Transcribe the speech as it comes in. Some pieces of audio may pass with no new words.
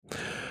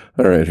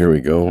All right, here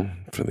we go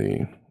for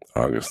the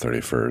August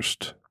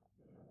 31st,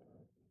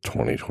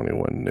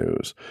 2021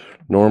 news.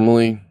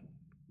 Normally,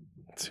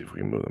 let's see if we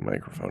can move the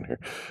microphone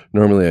here.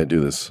 Normally, I do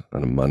this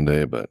on a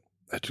Monday, but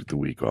I took the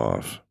week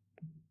off.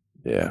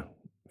 Yeah,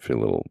 I feel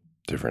a little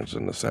difference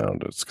in the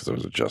sound. It's because I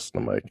was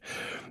adjusting the mic.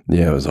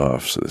 Yeah, I was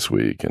off this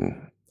week,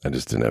 and I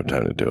just didn't have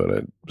time to do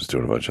it. I was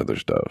doing a bunch of other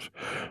stuff.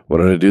 What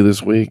did I do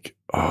this week?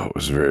 Oh, it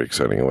was very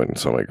exciting. I went and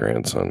saw my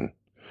grandson,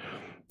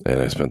 and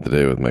I spent the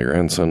day with my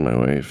grandson, my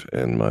wife,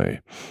 and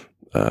my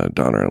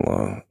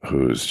daughter-in-law,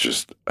 who's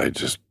she's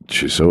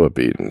so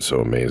upbeat and so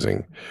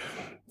amazing.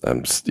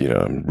 I'm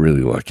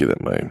really lucky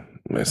that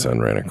my son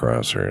ran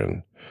across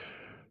her,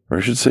 or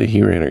I should say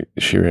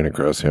she ran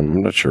across him.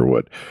 I'm not sure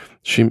what.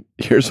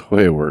 Here's the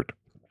way it worked.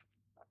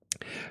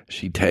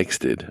 She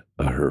texted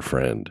her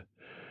friend,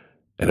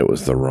 and it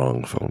was the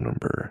wrong phone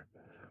number,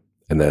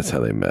 and that's how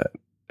they met.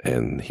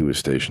 And he was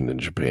stationed in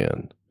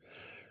Japan,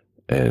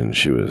 and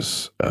she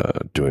was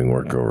doing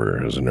work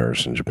over as a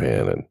nurse in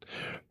Japan, and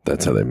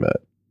that's how they met.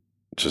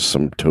 Just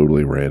some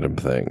totally random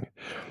thing.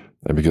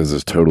 And because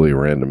this totally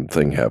random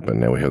thing happened,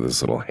 now we have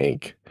this little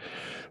Hank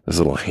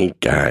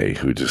guy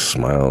who just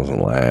smiles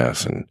and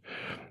laughs and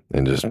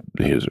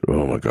he's,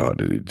 oh my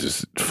God, he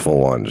just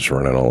full on just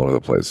running all over the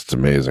place. It's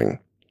amazing.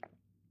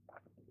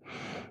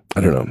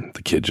 I don't know.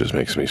 The kid just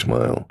makes me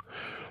smile.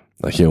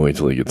 I can't wait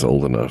till he gets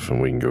old enough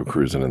and we can go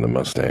cruising in the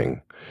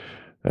Mustang.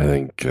 I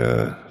think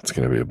it's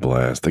going to be a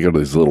blast. They go to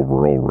these little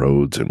rural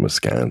roads in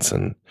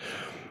Wisconsin.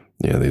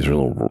 Yeah, these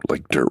little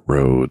like dirt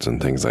roads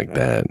and things like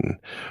that. And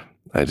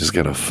I just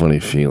got a funny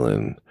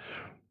feeling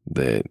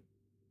that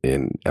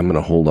I'm going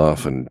to hold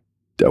off, and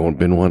I've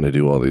been wanting to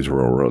do all these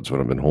rural roads, but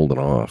I've been holding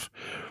off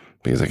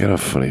because I got a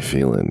funny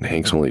feeling.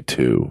 Hank's only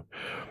 2.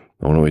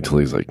 I want to wait till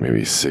he's like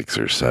maybe 6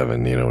 or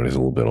 7, when he's a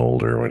little bit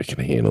older, when he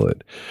can handle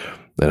it.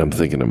 Then I'm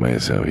thinking to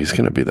myself, he's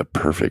going to be the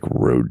perfect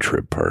road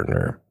trip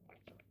partner.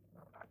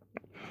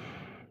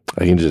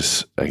 I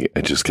just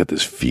get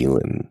this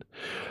feeling,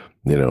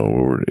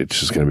 it's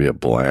just going to be a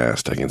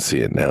blast. I can see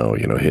it now,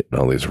 hitting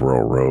all these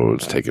rural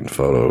roads, taking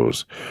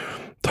photos,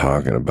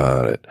 talking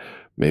about it,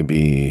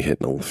 maybe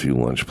hitting a few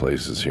lunch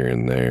places here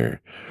and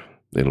there.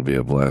 It'll be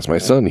a blast. My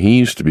son, he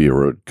used to be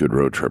a good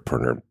road trip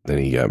partner. Then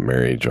he got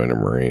married, joined the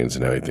Marines,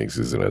 and now he thinks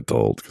he's an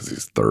adult because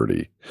he's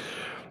 30.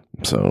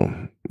 So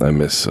I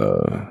miss, it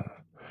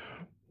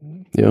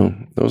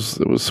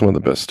was some of the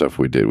best stuff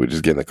we did. We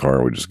just get in the car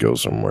and we just go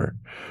somewhere.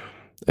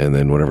 And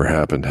then whatever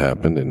happened,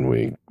 and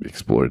we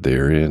explored the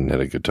area and had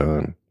a good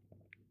time.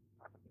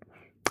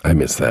 I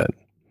miss that.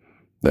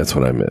 That's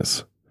what I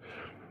miss.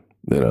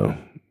 Me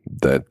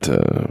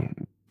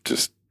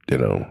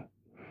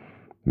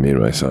and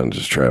my son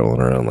just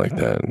traveling around like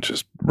that and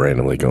just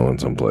randomly going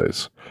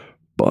someplace.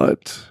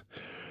 But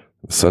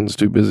the son's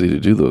too busy to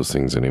do those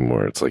things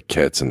anymore. It's like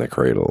Cats in the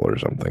Cradle or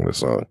something, the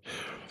song.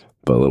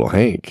 But little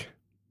Hank,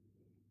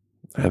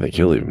 I think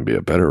he'll even be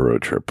a better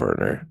road trip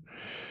partner.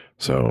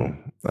 So,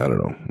 I don't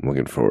know. I'm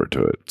looking forward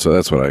to it. So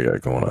that's what I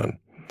got going on.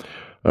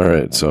 All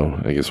right, so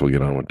I guess we'll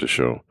get on with the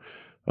show.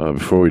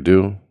 Before we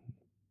do,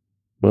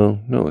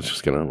 let's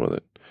just get on with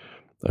it.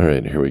 All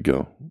right, here we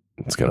go.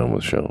 Let's get on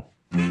with the show.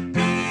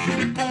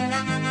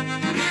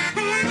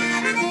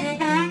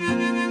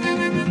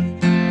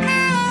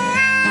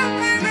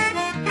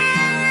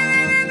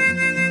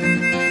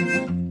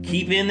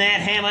 Keeping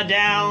that hammer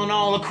down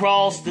all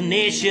across the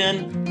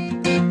nation.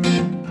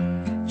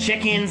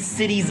 Checking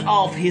cities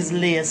off his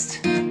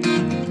list.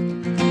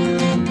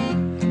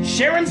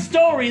 Sharing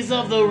stories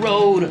of the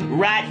road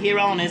right here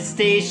on his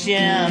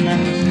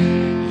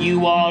station.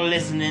 You are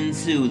listening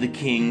to the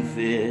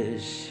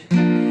Kingfish.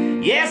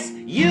 Yes,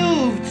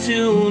 you've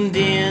tuned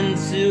in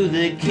to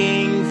the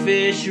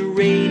Kingfish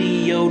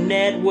Radio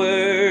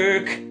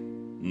Network.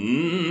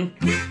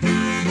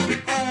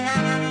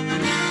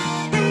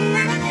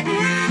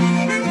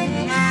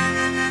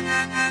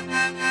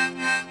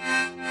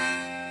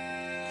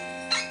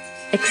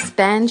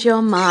 Expand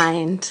your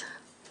mind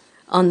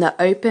on the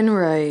open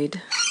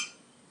road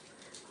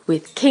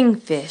with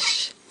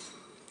Kingfish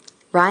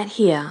right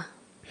here.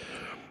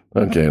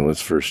 Okay,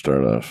 let's first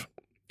start off.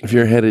 If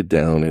you're headed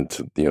down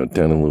into,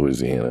 down in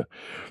Louisiana,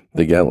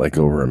 they got like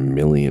over 1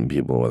 million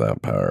people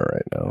without power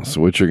right now.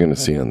 So what you're going to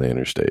see on the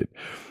interstate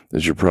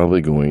is you're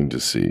probably going to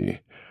see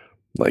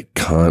like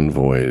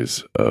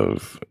convoys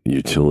of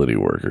utility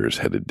workers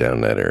headed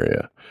down that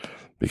area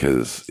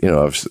because,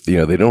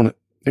 they don't,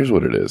 here's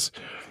what it is.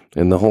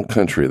 In the whole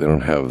country, they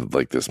don't have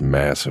like this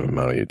massive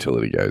amount of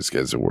utility guys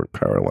that work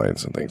power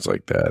lines and things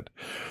like that.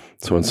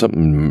 So when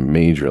something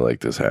major like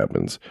this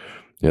happens,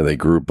 they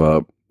group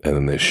up and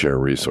then they share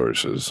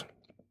resources.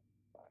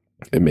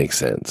 It makes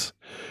sense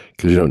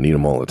because you don't need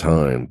them all the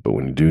time, but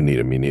when you do need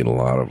them, you need a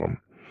lot of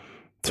them.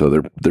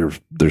 So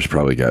there's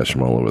probably guys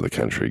from all over the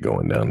country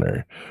going down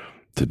there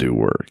to do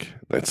work.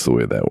 That's the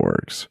way that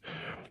works.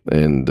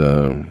 And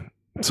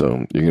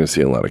so you're going to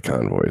see a lot of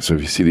convoys. So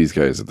if you see these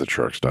guys at the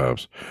truck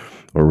stops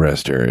or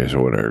rest areas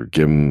or whatever,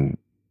 give them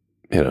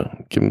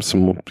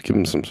some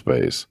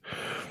space.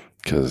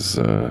 because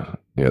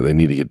they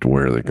need to get to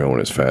where they're going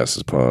as fast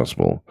as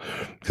possible,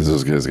 because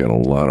those guys got a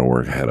lot of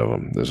work ahead of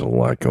them. There's a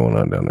lot going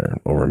on down there.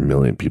 Over 1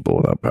 million people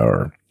without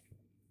power.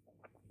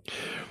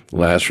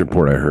 Last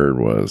report I heard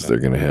was they're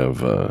going to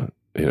have,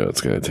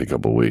 it's going to take a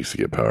couple weeks to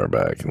get power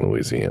back in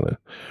Louisiana.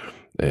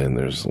 And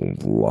there's a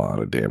lot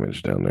of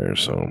damage down there.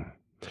 So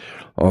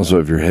also,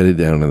 if you're headed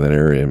down to that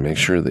area, make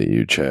sure that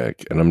you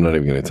check. And I'm not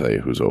even going to tell you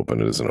who's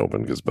open and isn't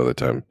open, because by the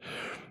time,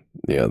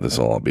 this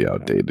will all be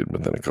outdated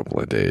within a couple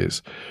of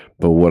days.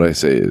 But what I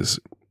say is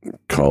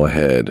call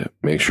ahead.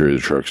 Make sure the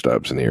truck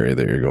stops in the area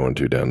that you're going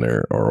to down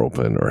there are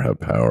open or have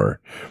power.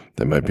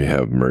 They might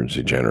have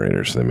emergency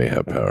generators, so they may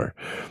have power.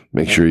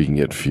 Make sure you can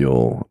get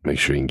fuel. Make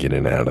sure you can get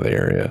in and out of the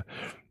area.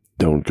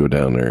 Don't go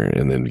down there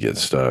and then get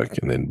stuck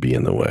and then be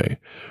in the way.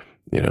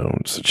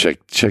 So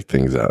check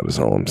things out is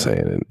all I'm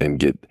saying, and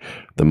get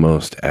the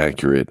most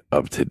accurate,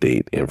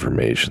 up-to-date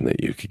information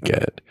that you could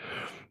get.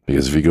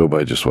 Because if you go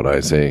by just what I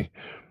say,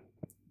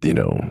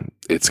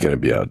 it's going to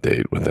be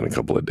outdated within a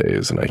couple of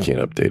days, and I can't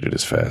update it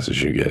as fast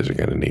as you guys are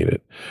going to need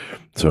it.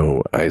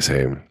 So I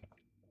say,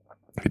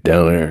 get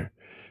down there,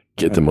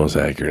 get the most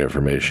accurate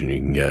information you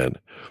can get,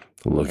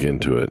 look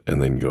into it,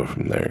 and then go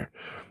from there.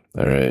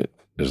 All right.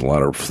 There's a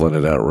lot of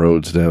flooded out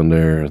roads down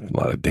there, a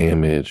lot of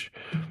damage.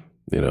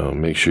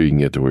 Make sure you can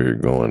get to where you're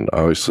going.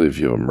 Obviously, if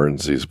you have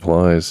emergency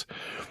supplies,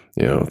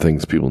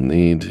 things people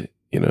need,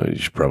 you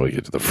should probably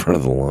get to the front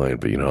of the line,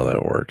 but you know how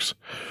that works.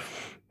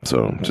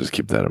 So just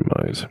keep that in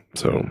mind.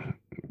 So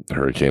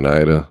Hurricane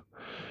Ida,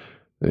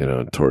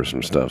 tore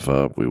some stuff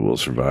up. We will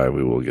survive.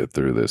 We will get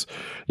through this.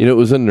 It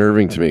was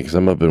unnerving to me because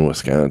I'm up in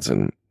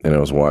Wisconsin and I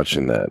was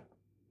watching that,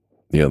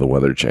 the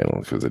Weather Channel,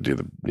 because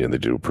they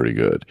do pretty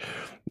good.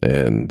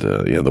 And,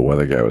 the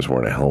weather guy was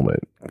wearing a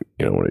helmet,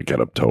 when it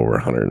got up to over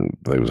 100, I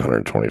think it was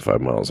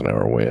 125 miles an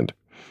hour wind.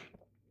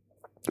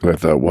 And I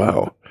thought,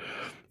 wow,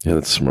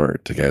 that's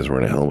smart. The guy's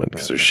wearing a helmet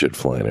because there's shit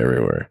flying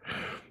everywhere.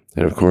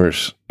 And of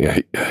course,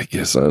 I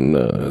guess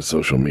on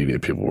social media,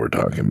 people were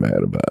talking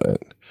bad about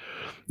it.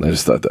 I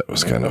just thought that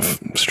was kind of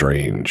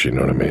strange. You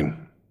know what I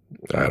mean?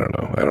 I don't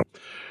know.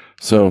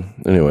 So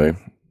anyway,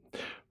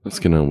 let's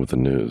get on with the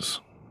news.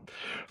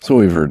 So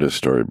we've heard this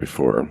story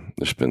before.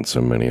 There's been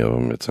so many of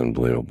them. It's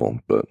unbelievable.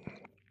 But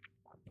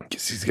I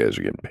guess these guys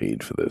are getting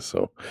paid for this.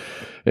 So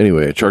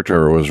anyway, a truck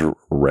driver was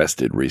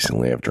arrested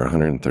recently after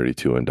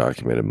 132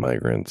 undocumented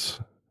immigrants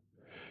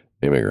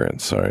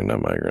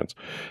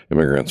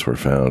were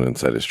found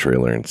inside his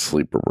trailer in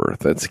sleeper berth.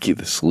 That's the key,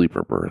 the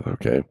sleeper berth,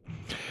 okay?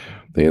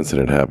 The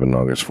incident happened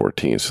August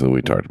 14th, so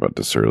we talked about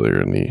this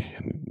earlier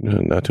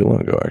not too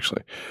long ago,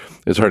 actually.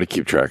 It's hard to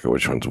keep track of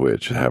which one's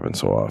which. It happens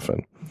so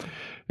often.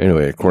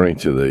 Anyway, according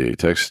to the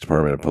Texas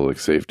Department of Public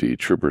Safety,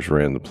 troopers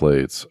ran the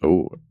plates.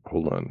 Oh,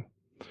 hold on.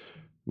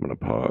 I'm going to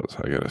pause.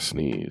 I got to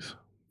sneeze.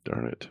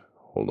 Darn it.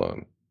 Hold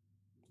on.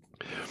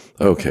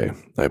 Okay,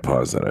 I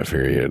paused that. I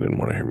figured you didn't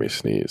want to hear me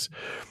sneeze.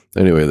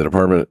 Anyway,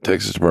 the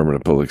Texas Department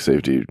of Public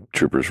Safety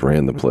troopers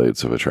ran the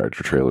plates of a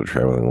tractor trailer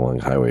traveling along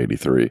Highway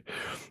 83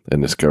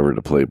 and discovered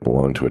the plate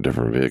belonged to a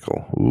different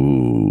vehicle.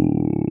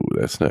 Ooh,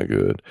 that's not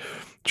good.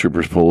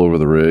 Troopers pull over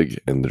the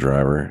rig, and the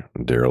driver,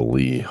 Daryl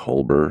Lee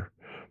Holber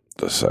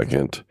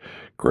II,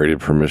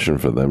 granted permission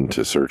for them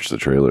to search the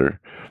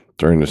trailer.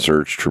 During the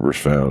search, troopers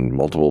found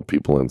multiple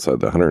people inside.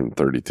 The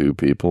 132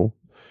 people.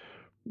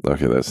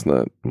 Okay, that's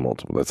not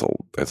multiple.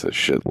 That's a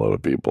shitload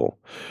of people.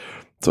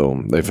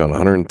 So they found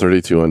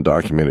 132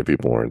 undocumented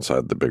people were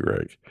inside the big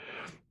rig.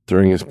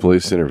 During his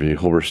police interview,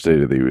 Holber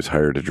stated that he was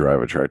hired to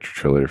drive a tractor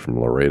trailer from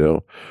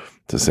Laredo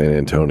to San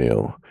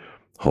Antonio.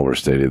 Holber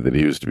stated that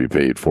he was to be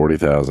paid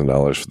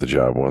 $40,000 for the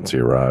job once he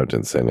arrived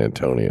in San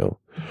Antonio.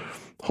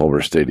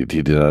 Holber stated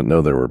he did not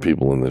know there were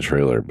people in the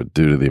trailer, but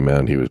due to the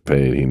amount he was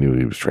paid, he knew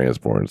he was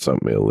transporting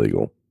something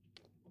illegal.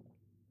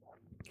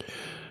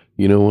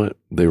 You know what?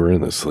 They were in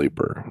the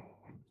sleeper.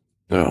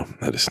 Oh,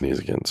 I had to sneeze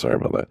again. Sorry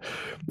about that.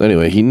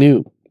 Anyway, he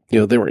knew,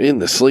 they were in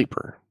the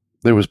sleeper.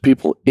 There was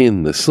people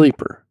in the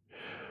sleeper.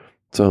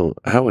 So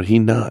how would he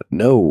not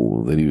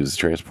know that he was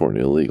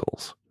transporting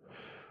illegals?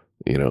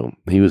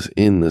 He was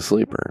in the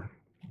sleeper.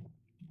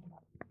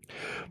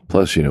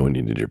 Plus, when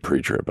you did your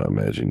pre-trip,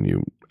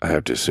 I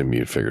have to assume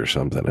you'd figure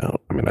something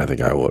out. I mean, I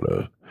think I would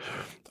have.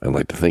 I'd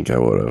like to think I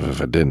would have.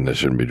 If I didn't, I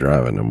shouldn't be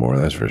driving no more,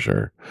 that's for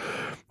sure.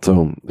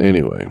 So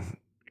anyway,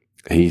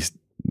 the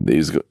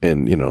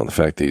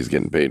fact that he's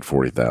getting paid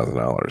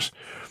 $40,000,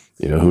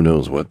 who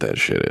knows what that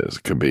shit is.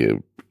 Could be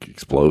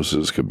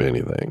explosives, could be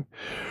anything.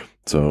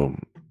 So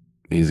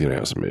he's going to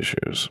have some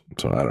issues.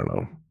 So I don't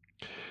know.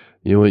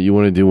 You know what? You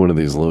want to do one of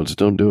these loads,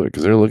 don't do it,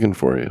 because they're looking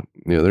for you.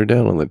 They're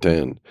down on the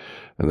 10,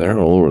 and they're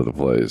all over the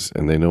place,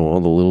 and they know all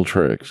the little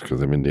tricks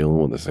because they've been dealing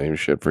with the same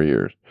shit for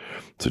years.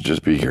 So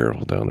just be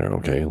careful down there,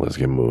 okay? Let's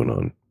get moving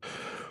on.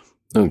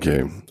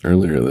 Okay,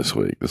 earlier this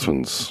week, this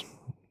one's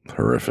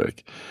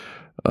horrific.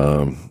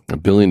 A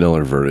 $1 billion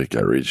verdict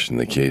got reached in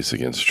the case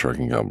against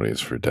trucking companies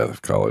for death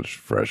of college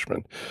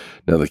freshmen.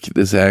 Now,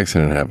 this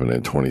accident happened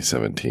in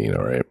 2017,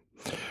 all right?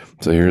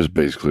 So here's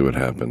basically what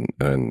happened,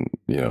 and,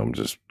 I'm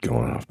just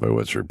going off by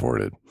what's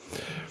reported.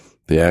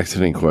 The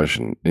accident in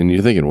question, and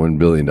you're thinking $1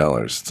 billion,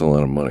 it's a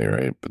lot of money,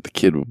 right? But the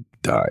kid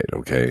died,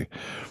 okay?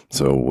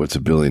 So what's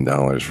 $1 billion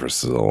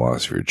versus the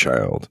loss of your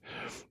child?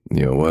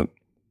 You know what?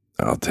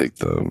 I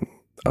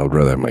would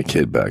rather have my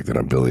kid back than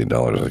 $1 billion,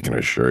 I can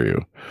assure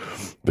you.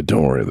 But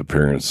don't worry, the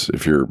parents,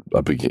 if you're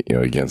up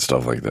against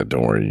stuff like that,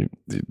 don't worry,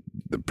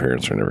 the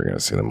parents are never going to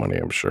see the money,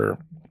 I'm sure.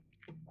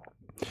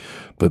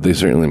 But they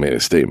certainly made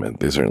a statement.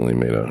 They certainly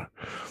made and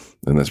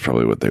that's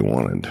probably what they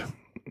wanted,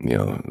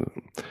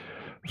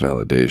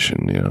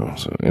 validation,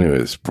 So anyway,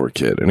 this poor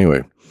kid.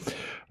 Anyway,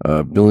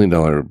 $1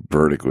 billion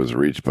verdict was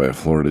reached by a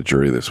Florida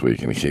jury this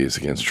week in a case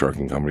against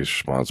trucking companies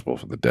responsible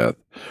for the death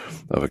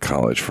of a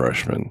college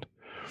freshman.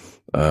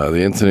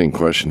 The incident in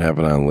question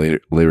happened on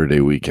Labor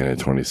Day weekend in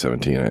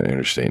 2017 on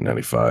Interstate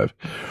 95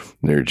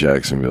 near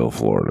Jacksonville,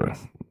 Florida.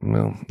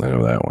 Well, I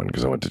know that one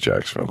because I went to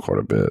Jacksonville quite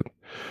a bit.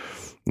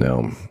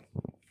 Now,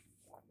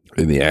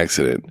 in the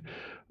accident,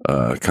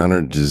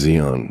 Connor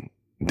DeZion,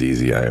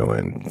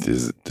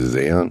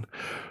 DeZion,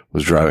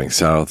 was driving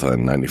south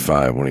on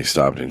 95 when he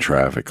stopped in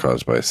traffic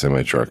caused by a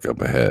semi-truck up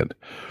ahead.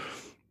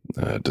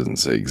 It doesn't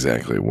say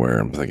exactly where.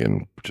 I'm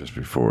thinking just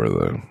before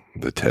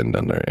the 10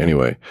 down there.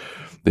 Anyway,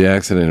 the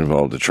accident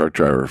involved a truck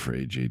driver for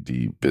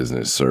AJD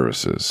Business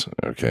Services.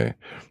 Okay,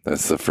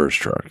 that's the first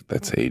truck.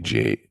 That's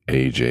AJD,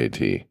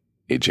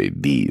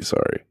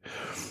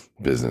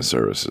 Business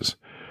Services.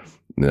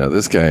 Now,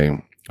 this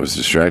guy was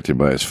distracted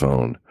by his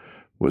phone,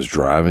 was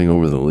driving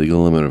over the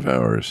legal limit of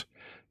hours,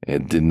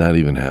 and did not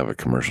even have a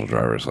commercial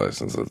driver's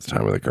license at the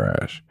time of the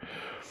crash.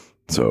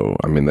 So,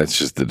 I mean, that's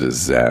just a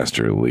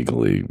disaster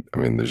legally. I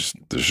mean, there's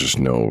just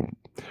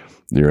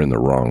you're in the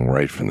wrong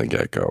right from the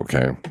get-go,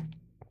 okay?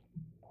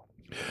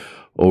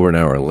 Over an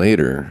hour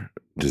later,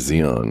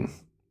 DeZion,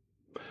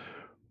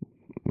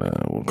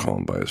 we'll call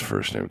him by his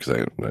first name because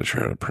I'm not sure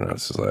how to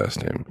pronounce his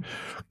last name,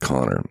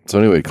 Connor. So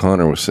anyway,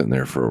 Connor was sitting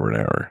there for over an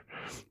hour.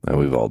 Now,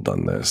 we've all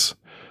done this,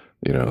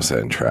 sat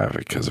in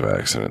traffic because of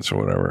accidents or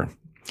whatever,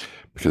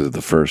 because of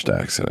the first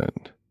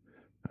accident.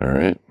 All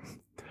right.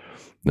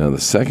 Now,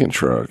 the second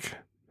truck,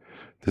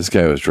 this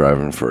guy was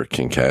driving for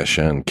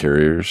Kincashan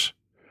Carriers,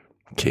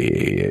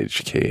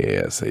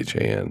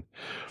 Kahkashan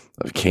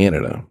of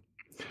Canada.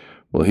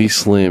 Well, he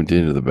slammed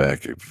into the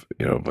back of,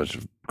 a bunch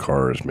of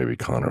cars. Maybe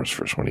Connor was the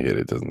first one he hit.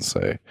 It doesn't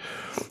say.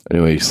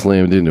 Anyway, he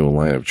slammed into a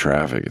line of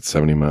traffic at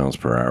 70 miles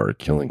per hour,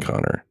 killing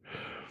Connor.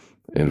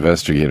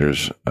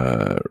 Investigators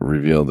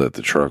revealed that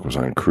the truck was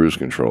on cruise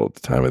control at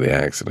the time of the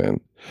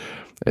accident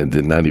and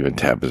did not even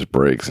tap his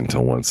brakes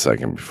until 1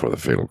 second before the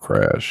fatal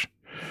crash.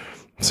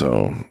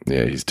 So,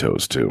 yeah, he's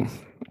toast too.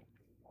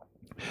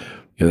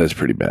 Yeah, that's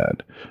pretty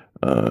bad.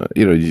 I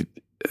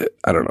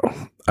don't know.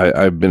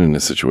 I've been in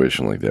a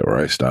situation like that where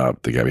I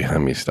stopped, the guy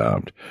behind me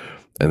stopped,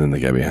 and then the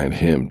guy behind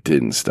him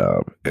didn't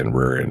stop and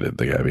rear-ended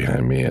the guy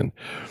behind me, and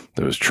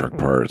there was truck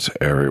parts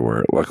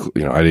everywhere.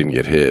 Luckily, I didn't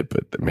get hit,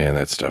 but man,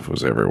 that stuff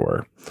was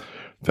everywhere.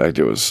 In fact,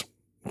 it was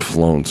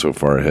flown so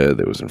far ahead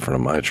that it was in front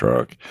of my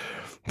truck.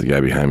 The guy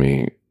behind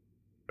me,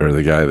 or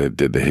the guy that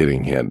did the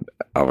hitting, he had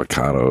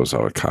avocados.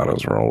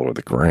 Avocados were all over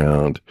the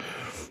ground.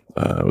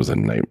 It was a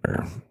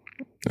nightmare.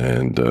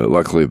 And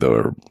luckily,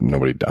 though,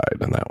 nobody died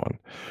in that one.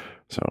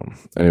 So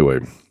anyway,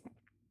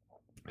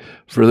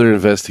 further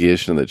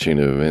investigation of the chain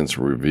of events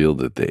revealed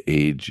that the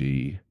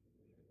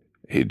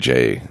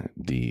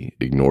AJD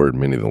ignored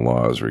many of the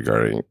laws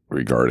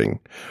regarding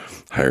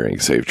hiring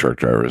safe truck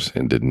drivers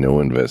and did no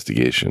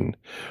investigation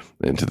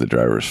into the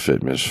driver's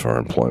fitness for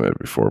employment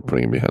before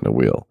putting him behind the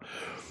wheel.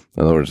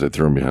 In other words, they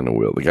threw him behind the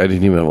wheel. The guy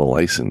didn't even have a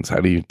license.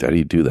 How do you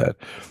do that?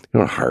 You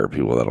don't hire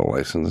people without a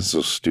license. It's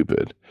so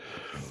stupid.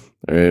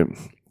 All right.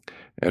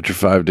 After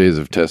 5 days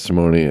of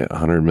testimony, a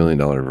 $100 million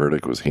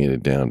verdict was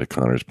handed down to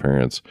Connor's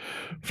parents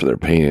for their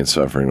pain and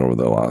suffering over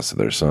the loss of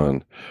their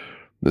son.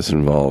 This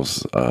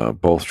involves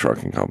both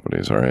trucking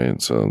companies, all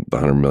right? So the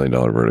 $100 million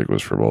verdict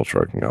was for both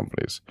trucking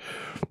companies.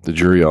 The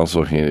jury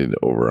also handed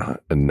over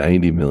a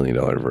 $90 million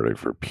verdict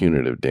for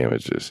punitive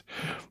damages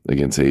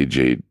against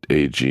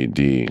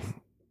AJD.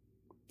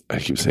 I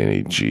keep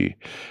saying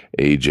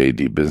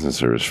AJD Business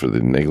Service for the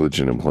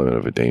negligent employment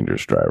of a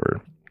dangerous driver.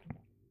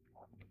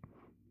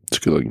 It's a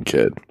good-looking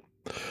kid.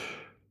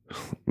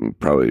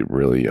 Probably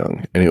really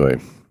young. Anyway,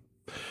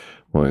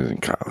 well, he's in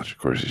college. Of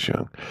course he's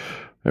young.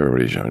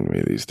 Everybody's young to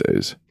me these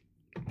days.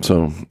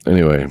 So,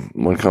 anyway,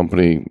 one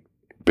company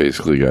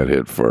basically got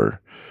hit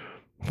for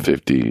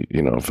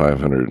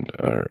 500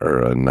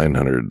 or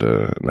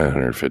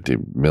 950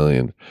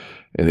 million,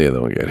 and the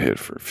other one got hit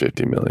for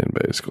 50 million,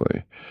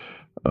 basically.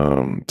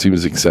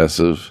 Seems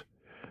excessive.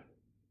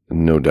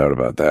 No doubt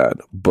about that.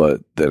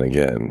 But then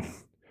again,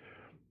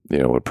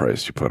 what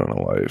price you put on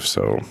a life.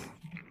 So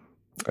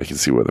I can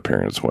see where the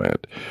parents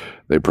went.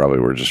 They probably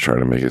were just trying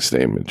to make a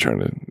statement, trying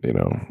to, and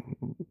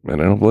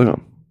I don't blame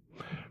them.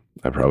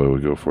 I probably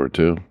would go for it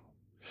too.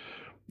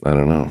 I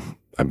don't know.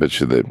 I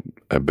bet you though,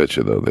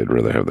 they'd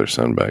rather have their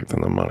son back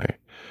than the money.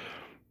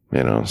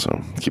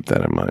 So keep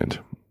that in mind.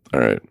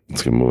 All right,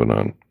 let's get moving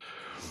on.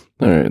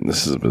 All right,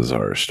 this is a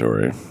bizarre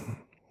story.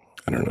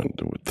 I don't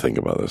know what to think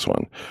about this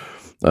one.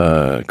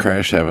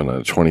 Crash happened on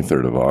the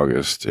 23rd of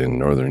August in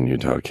northern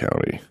Utah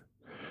County.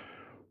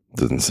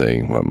 Doesn't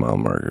say what mile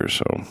marker,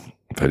 so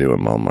if I knew what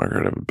mile marker,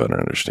 I'd have a better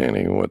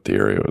understanding of what the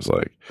area was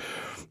like.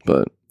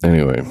 But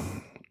anyway,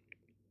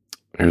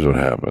 here's what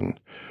happened.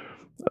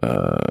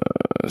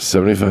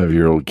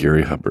 75-year-old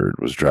Gary Hubbard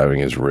was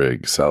driving his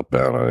rig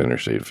southbound on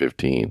Interstate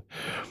 15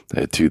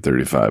 at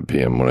 2:35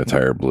 p.m. when a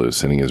tire blew,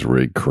 sending his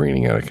rig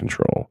careening out of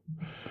control.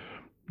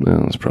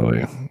 Well, it's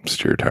probably a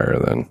steer tire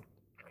then.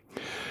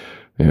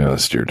 The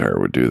steer tire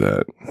would do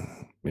that,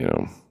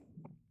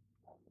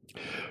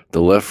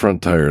 The left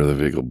front tire of the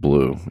vehicle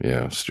blew,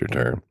 steer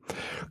tire,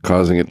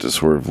 causing it to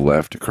swerve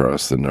left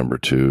across the number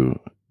 2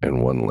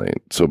 and 1 lane.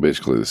 So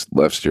basically, this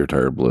left steer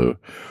tire blew.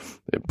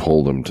 It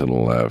pulled him to the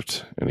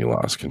left, and he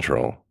lost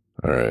control.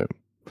 All right.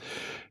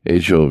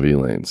 HOV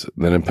lanes,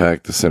 then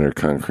impact the center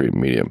concrete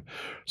medium.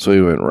 So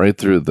he went right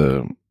through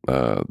the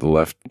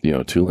left,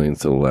 2 lanes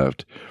to the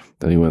left.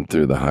 Then he went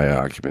through the high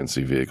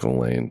occupancy vehicle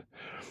lane,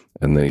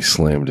 and then he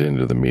slammed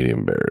into the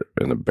medium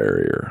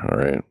barrier. All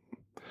right.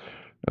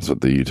 That's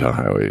what the Utah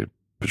Highway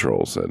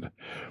Patrol said.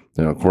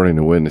 Now, according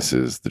to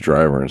witnesses, the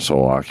driver and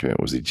sole occupant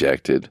was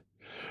ejected.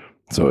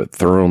 So it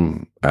threw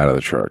him out of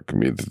the truck,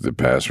 either through the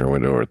passenger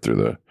window or through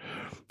the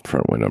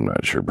front window. I'm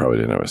not sure. Probably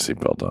didn't have a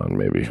seatbelt on.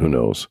 Maybe. Who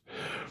knows?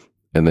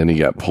 And then he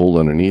got pulled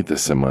underneath the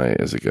semi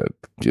as it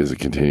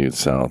continued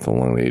south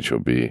along the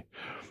HOB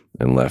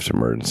and left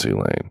emergency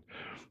lane.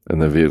 And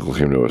the vehicle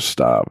came to a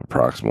stop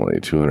approximately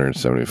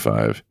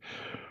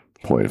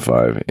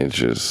 275.5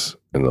 inches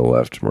in the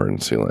left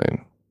emergency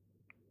lane.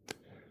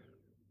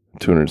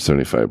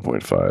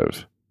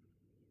 275.5.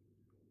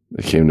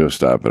 It came to a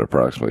stop at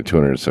approximately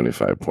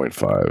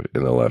 275.5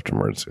 in the left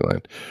emergency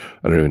lane.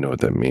 I don't even know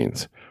what that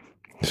means.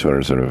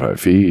 275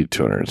 feet,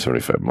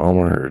 275 mile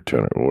marker,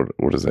 200.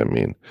 What does that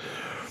mean?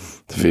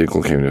 The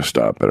vehicle came to a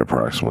stop at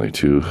approximately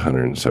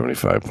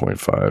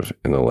 275.5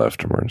 in the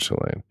left emergency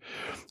lane.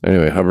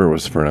 Anyway, Hubbard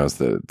was pronounced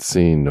at the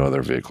scene. No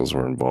other vehicles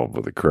were involved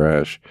with the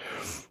crash.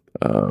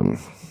 I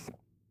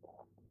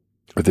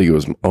think it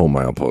was,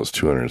 milepost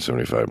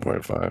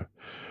 275.5.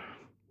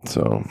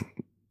 So,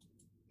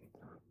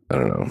 I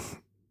don't know.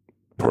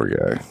 Poor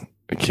guy.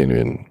 I can't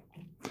even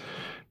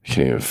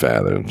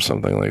fathom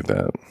something like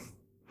that.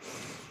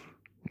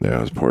 Yeah,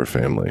 his poor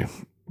family.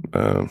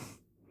 And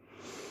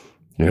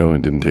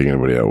didn't take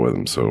anybody out with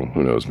him, so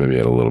who knows? Maybe he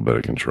had a little bit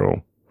of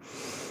control.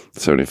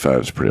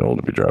 75 is pretty old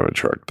to be driving a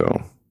truck,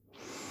 though.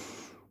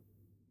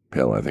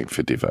 Hell, I think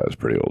 55 is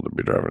pretty old to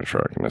be driving a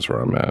truck, and that's where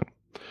I'm at.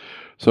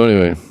 So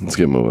anyway, let's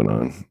get moving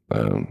on.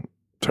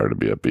 It's hard to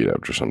be upbeat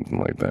after something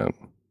like that.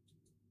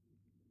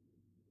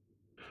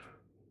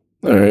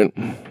 All right,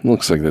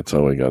 looks like that's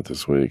all we got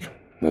this week.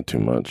 Not too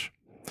much.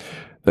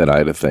 That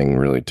Ida thing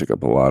really took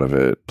up a lot of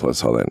it,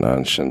 plus all that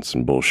nonsense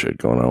and bullshit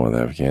going on with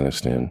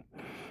Afghanistan.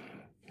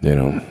 I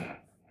don't know.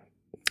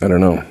 I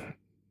don't know.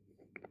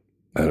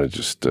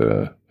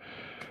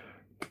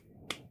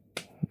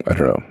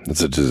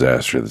 It's a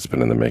disaster that's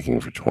been in the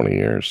making for 20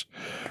 years.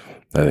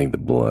 I think the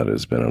blood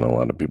has been in a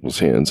lot of people's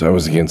hands. I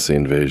was against the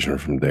invasion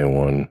from day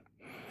one.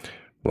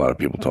 A lot of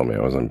people told me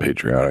I was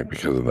unpatriotic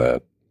because of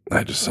that.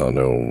 I just saw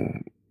no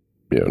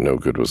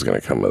good was going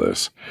to come of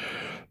this.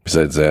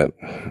 Besides that,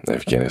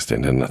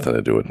 Afghanistan had nothing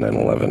to do with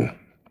 9/11.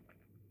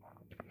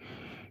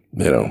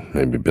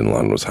 Maybe bin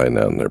Laden was hiding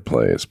out in their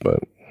place, but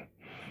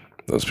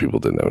those people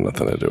didn't have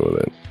nothing to do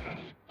with it.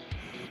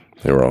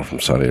 They were all from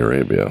Saudi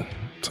Arabia,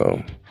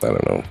 so I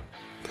don't know.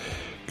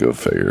 Go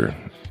figure.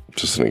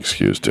 Just an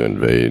excuse to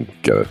invade.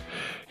 Gotta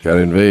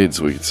invade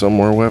so we can sell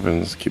more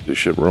weapons, keep this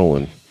shit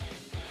rolling.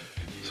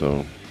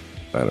 So,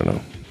 I don't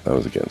know. I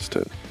was against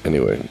it.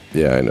 Anyway,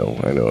 yeah, I know.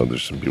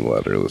 There's some people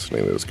out there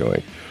listening to this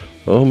going,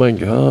 "Oh my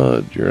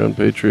God, you're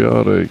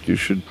unpatriotic. You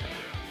should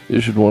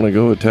want to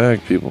go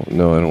attack people."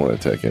 No, I don't want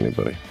to attack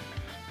anybody.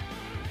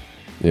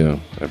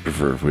 I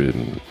prefer if we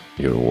didn't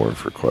go to war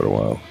for quite a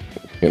while.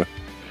 And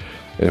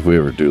if we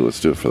ever do,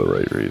 let's do it for the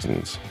right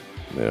reasons.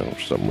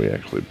 Something we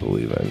actually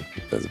believe in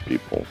as a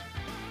people.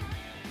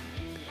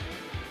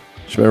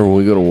 Just remember, when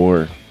we go to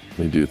war,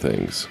 we do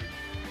things.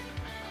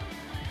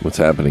 What's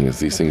happening is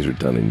these things are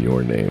done in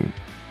your name.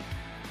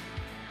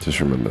 Just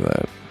remember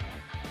that.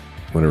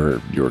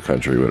 Whatever your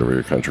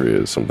country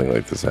is, something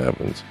like this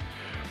happens.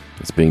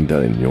 It's being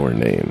done in your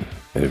name.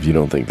 And if you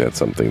don't think that's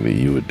something that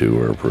you would do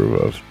or approve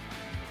of,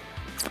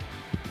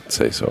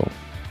 say so.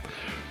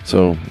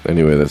 So,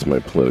 anyway, that's my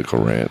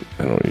political rant.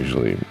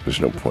 There's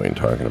no point in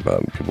talking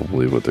about it. People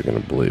believe what they're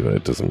going to believe, and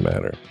it doesn't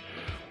matter.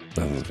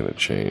 Nothing's going to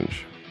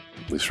change.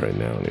 At least right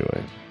now,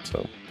 anyway.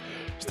 So,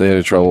 stay out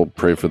of trouble.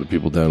 Pray for the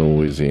people down in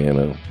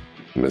Louisiana,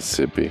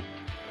 Mississippi,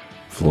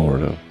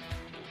 Florida.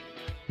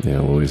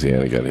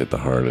 Louisiana got hit the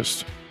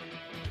hardest.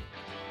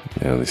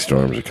 These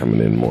storms are coming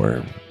in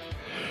more.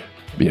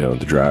 The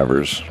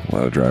drivers, a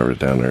lot of drivers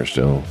down there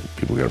still.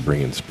 People got to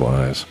bring in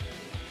supplies.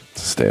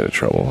 So stay out of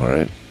trouble, all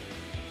right?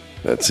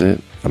 That's it.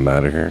 I'm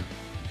out of here.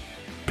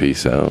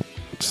 Peace out.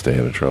 Stay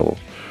out of trouble.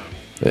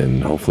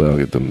 And hopefully I'll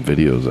get them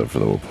videos up for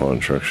the Waupun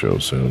Truck Show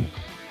soon.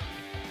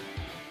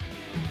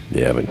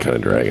 Yeah, I've been kind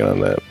of dragging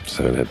on that. Just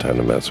haven't had time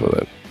to mess with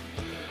it.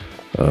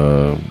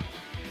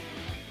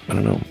 I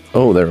don't know.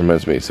 Oh, that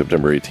reminds me.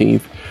 September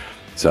 18th,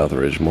 South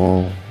Ridge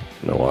Mall,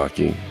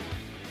 Milwaukee.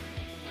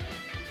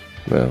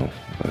 No,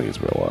 I think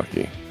it's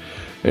Milwaukee.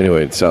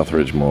 Anyway, it's South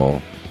Ridge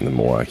Mall in the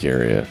Milwaukee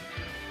area.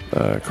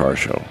 Car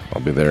show.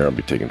 I'll be there. I'll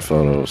be taking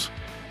photos.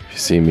 If you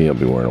see me, I'll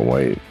be wearing a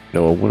white.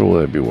 No, what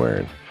will I be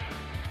wearing?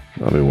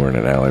 I'll be wearing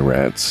an Alley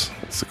Rats.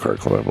 That's the car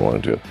club I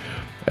belong to.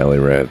 Alley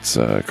Rats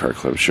car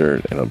club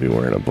shirt, and I'll be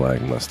wearing a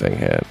black Mustang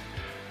hat.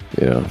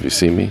 You know, if you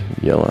see me,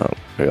 yell out.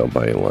 Maybe I'll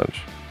buy you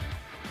lunch.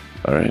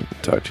 All right,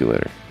 talk to you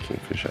later.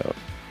 Kingfish out.